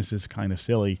wokeness is kind of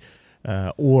silly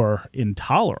or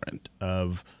intolerant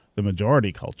of the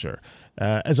majority culture?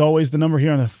 As always, the number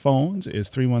here on the phones is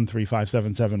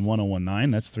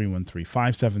 313-577-1019. That's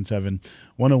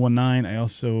 313-577-1019. I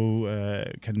also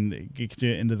can get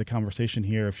you into the conversation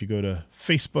here if you go to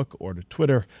Facebook or to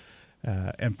Twitter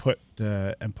and put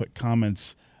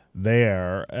comments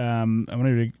there. I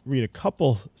wanted to read a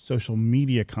couple social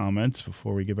media comments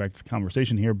before we get back to the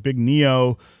conversation here. Big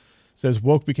Neo says,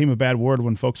 woke became a bad word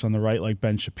when folks on the right, like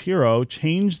Ben Shapiro,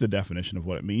 changed the definition of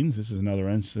what it means. This is another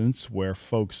instance where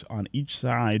folks on each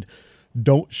side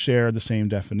don't share the same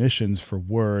definitions for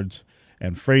words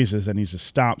and phrases. That needs to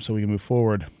stop so we can move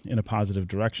forward in a positive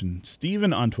direction.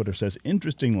 Stephen on Twitter says,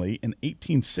 interestingly, in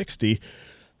 1860,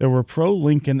 there were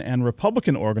pro-Lincoln and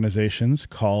Republican organizations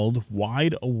called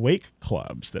Wide Awake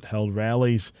clubs that held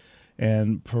rallies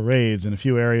and parades in a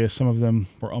few areas. Some of them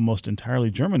were almost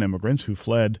entirely German immigrants who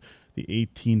fled the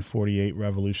 1848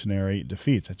 revolutionary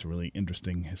defeats. That's a really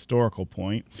interesting historical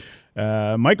point.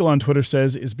 Michael on Twitter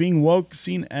says, is being woke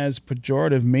seen as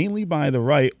pejorative mainly by the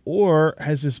right, or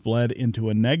has this bled into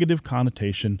a negative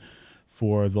connotation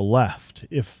for the left?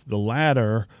 If the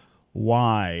latter,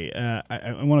 why?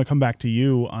 I want to come back to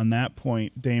you on that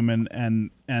point, Damon,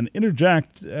 and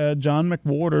interject John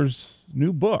McWhorter's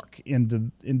new book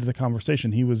into the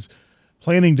conversation. He was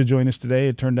planning to join us today.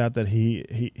 It turned out that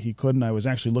he couldn't. I was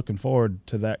actually looking forward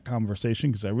to that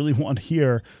conversation because I really want to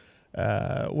hear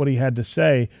what he had to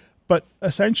say. But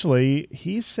essentially,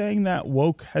 he's saying that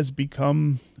woke has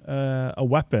become a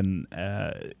weapon,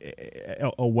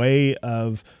 a way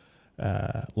of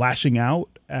lashing out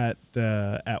at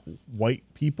white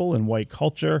people and white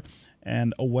culture,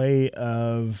 and a way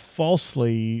of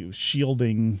falsely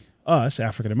shielding us,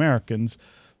 African Americans,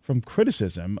 from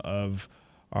criticism of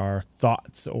our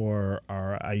thoughts or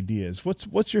our ideas.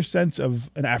 What's your sense of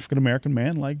an African American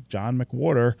man like John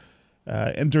McWhorter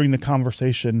entering the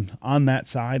conversation on that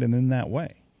side and in that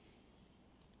way?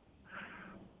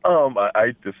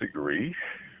 I disagree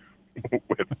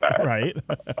with that. Right.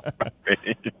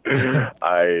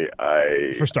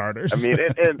 I for starters. I mean,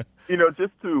 and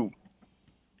just to,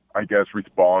 I guess,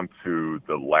 respond to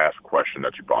the last question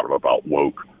that you brought up about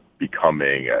woke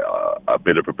becoming a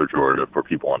bit of a pejorative for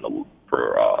people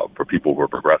for people who are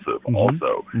progressive. Mm-hmm.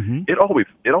 Also, mm-hmm. It always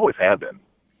had been,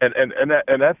 and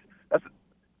that's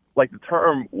like the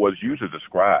term was used to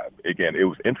describe. Again, it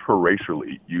was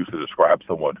interracially used to describe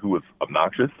someone who was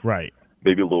obnoxious, right?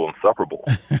 Maybe a little insufferable,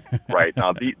 right?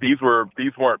 Now these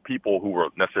weren't people who were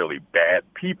necessarily bad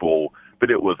people, but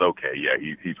it was okay. Yeah,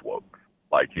 he's woke.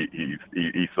 Like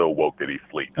he's so woke that he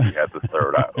sleeps. He has his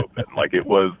third eye open. Like it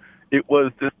was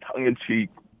this tongue-in-cheek,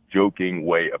 joking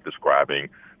way of describing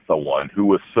someone who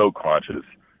was so conscious,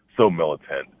 so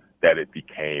militant, that it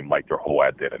became like their whole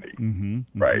identity,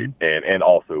 right? Mm-hmm. And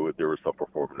also there were some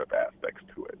performative aspects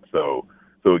to it. So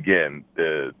again,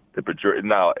 the pejorative.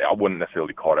 Now I wouldn't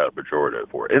necessarily call that a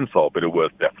pejorative or insult, but it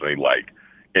was definitely like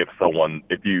if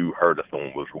you heard that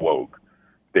someone was woke,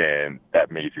 then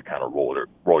that made you kind of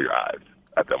roll your eyes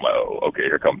at them. Like, oh, okay,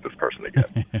 here comes this person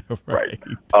again, right?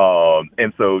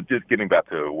 And so just getting back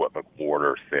to what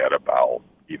McWhorter said about,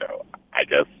 I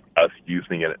guess us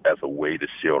using it as a way to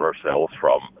shield ourselves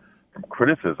from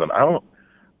criticism.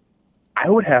 I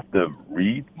would have to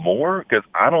read more because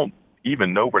I don't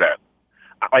even know where that.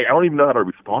 I don't even know how to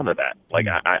respond to that. Like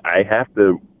I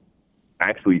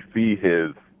actually see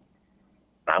his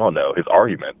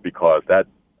argument, because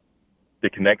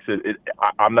it connects it.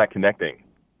 I'm not connecting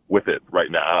with it right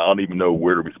now. I don't even know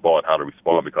where to respond, how to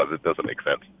respond, because it doesn't make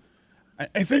sense.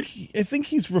 I think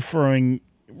he's referring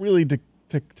really to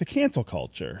cancel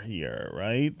culture here,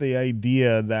 right? The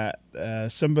idea that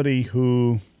somebody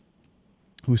who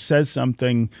says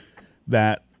something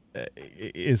that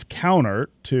is counter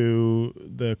to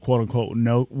the quote unquote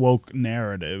woke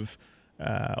narrative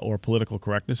or political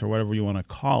correctness or whatever you want to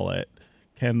call it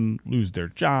can lose their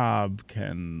job,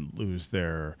 can lose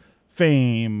their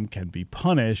fame, can be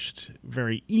punished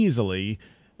very easily,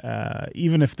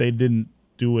 even if they didn't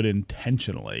do it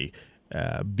intentionally,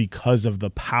 because of the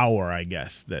power, I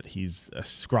guess, that he's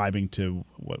ascribing to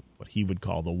what he would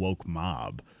call the woke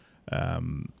mob.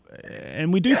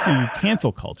 And we do see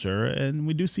cancel culture, and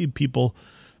we do see people.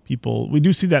 We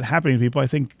do see that happening to people. I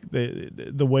think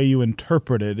the way you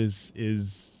interpret it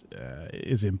is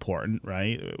important,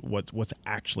 right? What's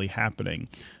actually happening,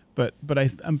 but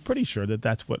I'm pretty sure that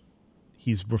that's what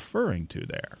he's referring to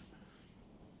there.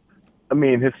 I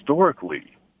mean,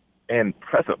 historically and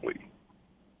presently,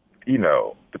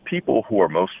 the people who are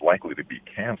most likely to be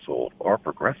canceled are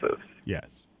progressives. Yes.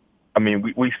 I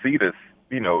mean, we see this,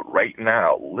 right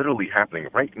now, literally happening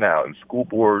right now in school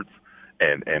boards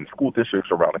and school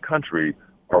districts around the country,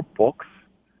 are books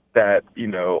that,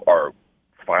 are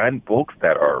fine books,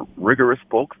 that are rigorous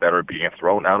books that are being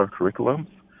thrown out of curriculums.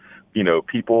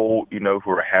 People,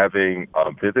 who are having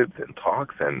visits and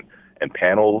talks and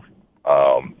panels,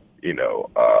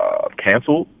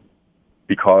 canceled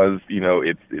because,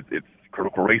 it's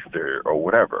critical race theory or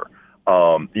whatever.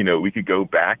 We could go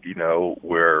back,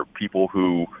 where people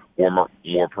who were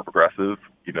more progressive,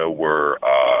 were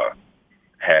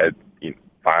had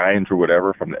fines or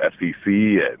whatever from the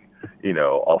FCC, and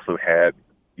also had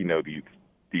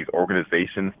these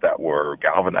organizations that were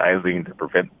galvanizing to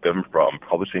prevent them from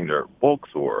publishing their books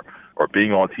or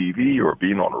being on TV or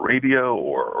being on the radio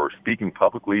or speaking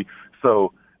publicly.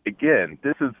 So again,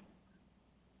 this is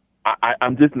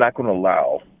I'm just not going to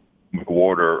allow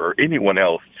McWhorter or anyone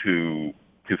else to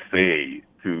say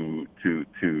to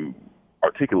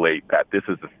articulate that this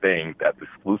is a thing that's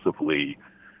exclusively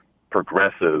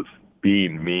progressives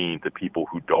being mean to people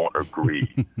who don't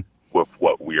agree with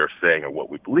what we are saying or what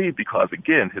we believe, because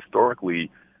again, historically,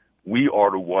 we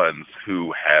are the ones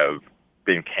who have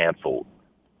been canceled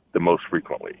the most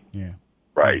frequently. Yeah.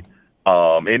 Right.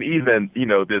 And even,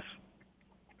 this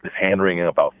hand-wringing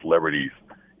about celebrities,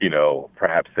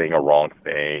 perhaps saying a wrong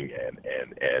thing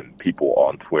and people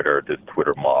on Twitter, this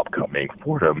Twitter mob coming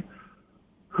for them,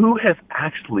 who has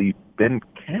actually been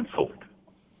canceled?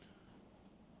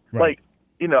 Right.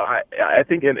 I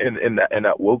think in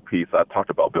that woke piece, I talked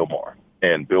about Bill Maher.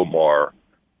 And Bill Maher,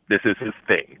 this is his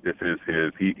thing. This is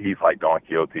he's like Don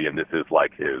Quixote, and this is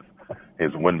like his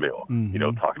windmill,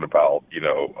 Mm-hmm. Talking about,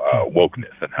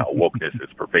 wokeness and how wokeness is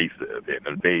pervasive and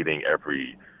invading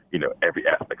every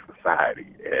aspect of society.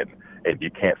 And you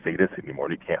can't say this anymore,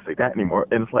 and you can't say that anymore.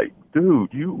 And it's like,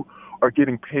 dude, you are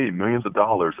getting paid millions of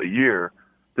dollars a year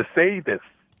to say this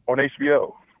on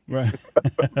HBO. Right.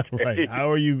 Okay. Right.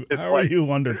 How are you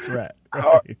under threat?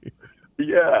 Right.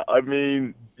 Yeah. I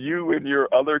mean, you and your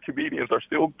other comedians are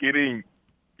still getting,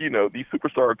 these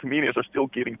superstar comedians are still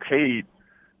getting paid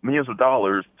millions of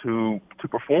dollars to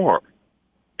perform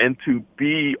and to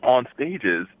be on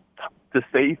stages to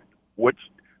say what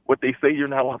they say you're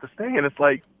not allowed to say. And it's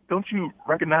like, don't you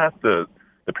recognize the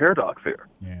paradox here?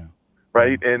 Yeah.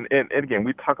 Right. And again,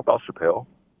 we talk about Chappelle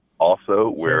also,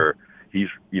 where he's,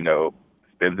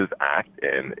 spends his act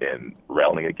and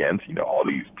railing against, all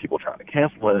these people trying to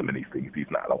cancel him and these things he's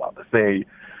not allowed to say.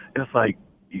 And it's like,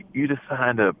 you just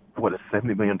signed a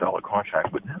 $70 million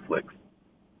contract with Netflix.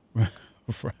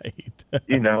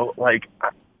 Right.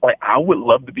 I would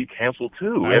love to be canceled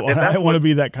too. I want to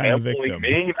be that kind of victim.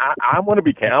 I want to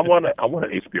be canceled. I want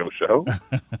an HBO show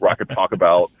where I could talk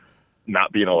about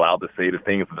not being allowed to say the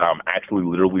things that I'm actually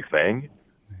literally saying.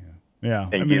 Yeah.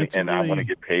 And I want to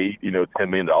get paid, $10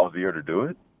 million a year to do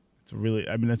it.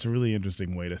 That's a really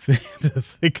interesting way to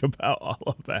think about all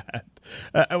of that.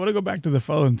 I want to go back to the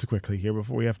phones quickly here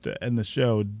before we have to end the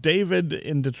show. David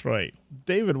in Detroit.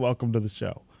 David, welcome to the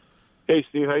show. Hey,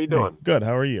 Steve, how you doing? Hey, good.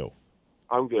 How are you?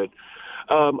 I'm good.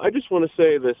 I just want to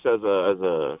say this as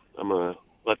I'm a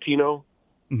Latino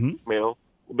male,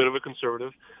 a bit of a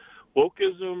conservative.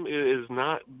 Wokeism has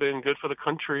not been good for the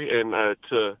country, and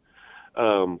to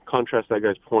contrast that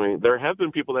guy's point, there have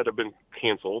been people that have been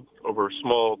canceled over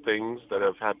small things that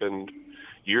have happened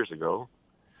years ago.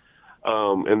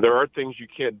 And there are things you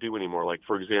can't do anymore. Like,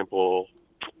 for example,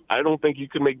 I don't think you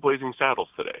can make Blazing Saddles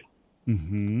today.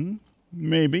 Mm-hmm.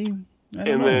 Maybe.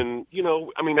 And then, you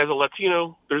know, I mean, as a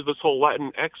Latino, there's this whole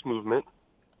Latinx movement,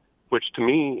 which to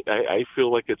me, I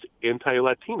feel like it's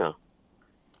anti-Latina.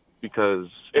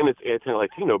 And it's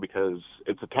anti-Latino because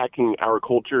it's attacking our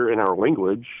culture and our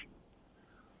language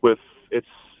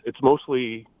it's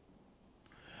mostly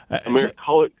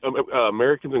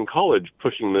Americans in college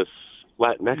pushing this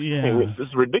Latinx thing. This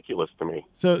is ridiculous to me.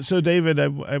 So David,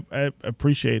 I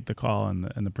appreciate the call and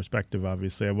the perspective,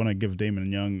 obviously. I want to give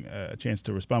Damon Young a chance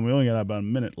to respond. We only got about a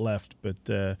minute left, but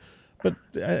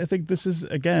I think this is,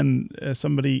 again,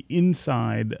 somebody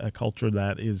inside a culture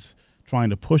that is trying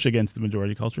to push against the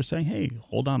majority culture, saying, "Hey,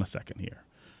 hold on a second here."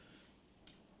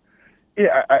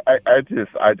 Yeah, I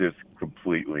just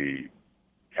completely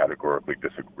categorically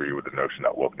disagree with the notion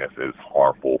that wokeness is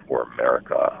harmful for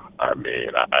America. I mean,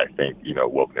 I think, you know,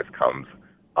 wokeness comes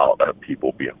out of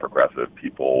people being progressive,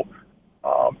 people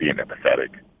being empathetic,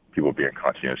 people being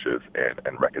conscientious,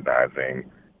 and recognizing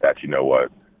that, you know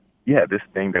what, this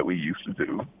thing that we used to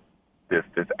do, this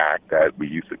act that we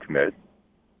used to commit,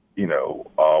 you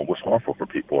know, was harmful for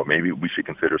people. And maybe we should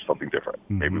consider something different.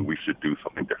 Mm-hmm. Maybe we should do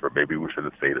something different. Maybe we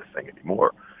shouldn't say this thing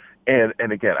anymore. And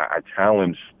again, I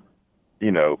challenge,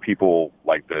 you know, people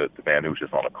like the man who was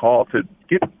just on a call to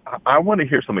I want to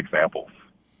hear some examples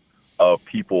of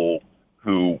people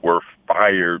who were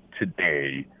fired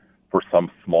today for some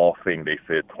small thing they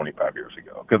said 25 years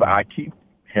ago. Because I keep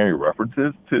hearing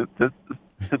references to this.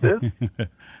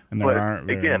 And there aren't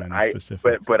very many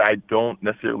specifics. But I don't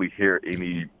necessarily hear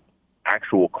any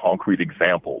actual concrete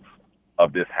examples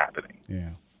of this happening. Yeah.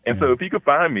 And so if you could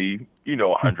find me, you know,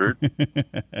 100,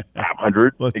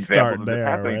 500 examples of this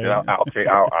happening, right?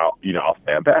 then I'll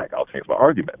stand back. I'll change my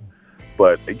argument.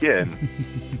 But again,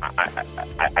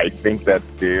 I think that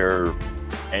they're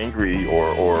angry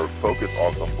or focused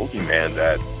on some boogeyman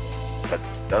that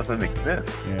doesn't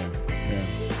exist. Yeah.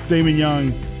 Damon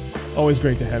Young, always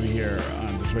great to have you here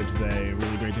on Detroit Today.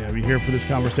 Really great to have you here for this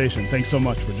conversation. Thanks so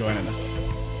much for joining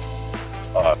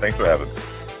us. Thanks for having me.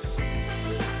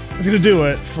 That's going to do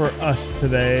it for us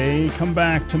today. Come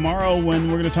back tomorrow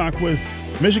when we're going to talk with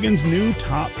Michigan's new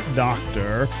top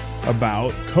doctor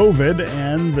about COVID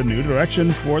and the new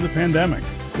direction for the pandemic.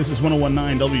 This is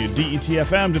 101.9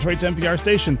 WDET-FM, Detroit's NPR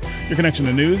station, your connection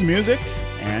to news, music,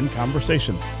 and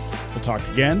conversation. We'll talk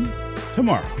again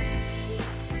tomorrow.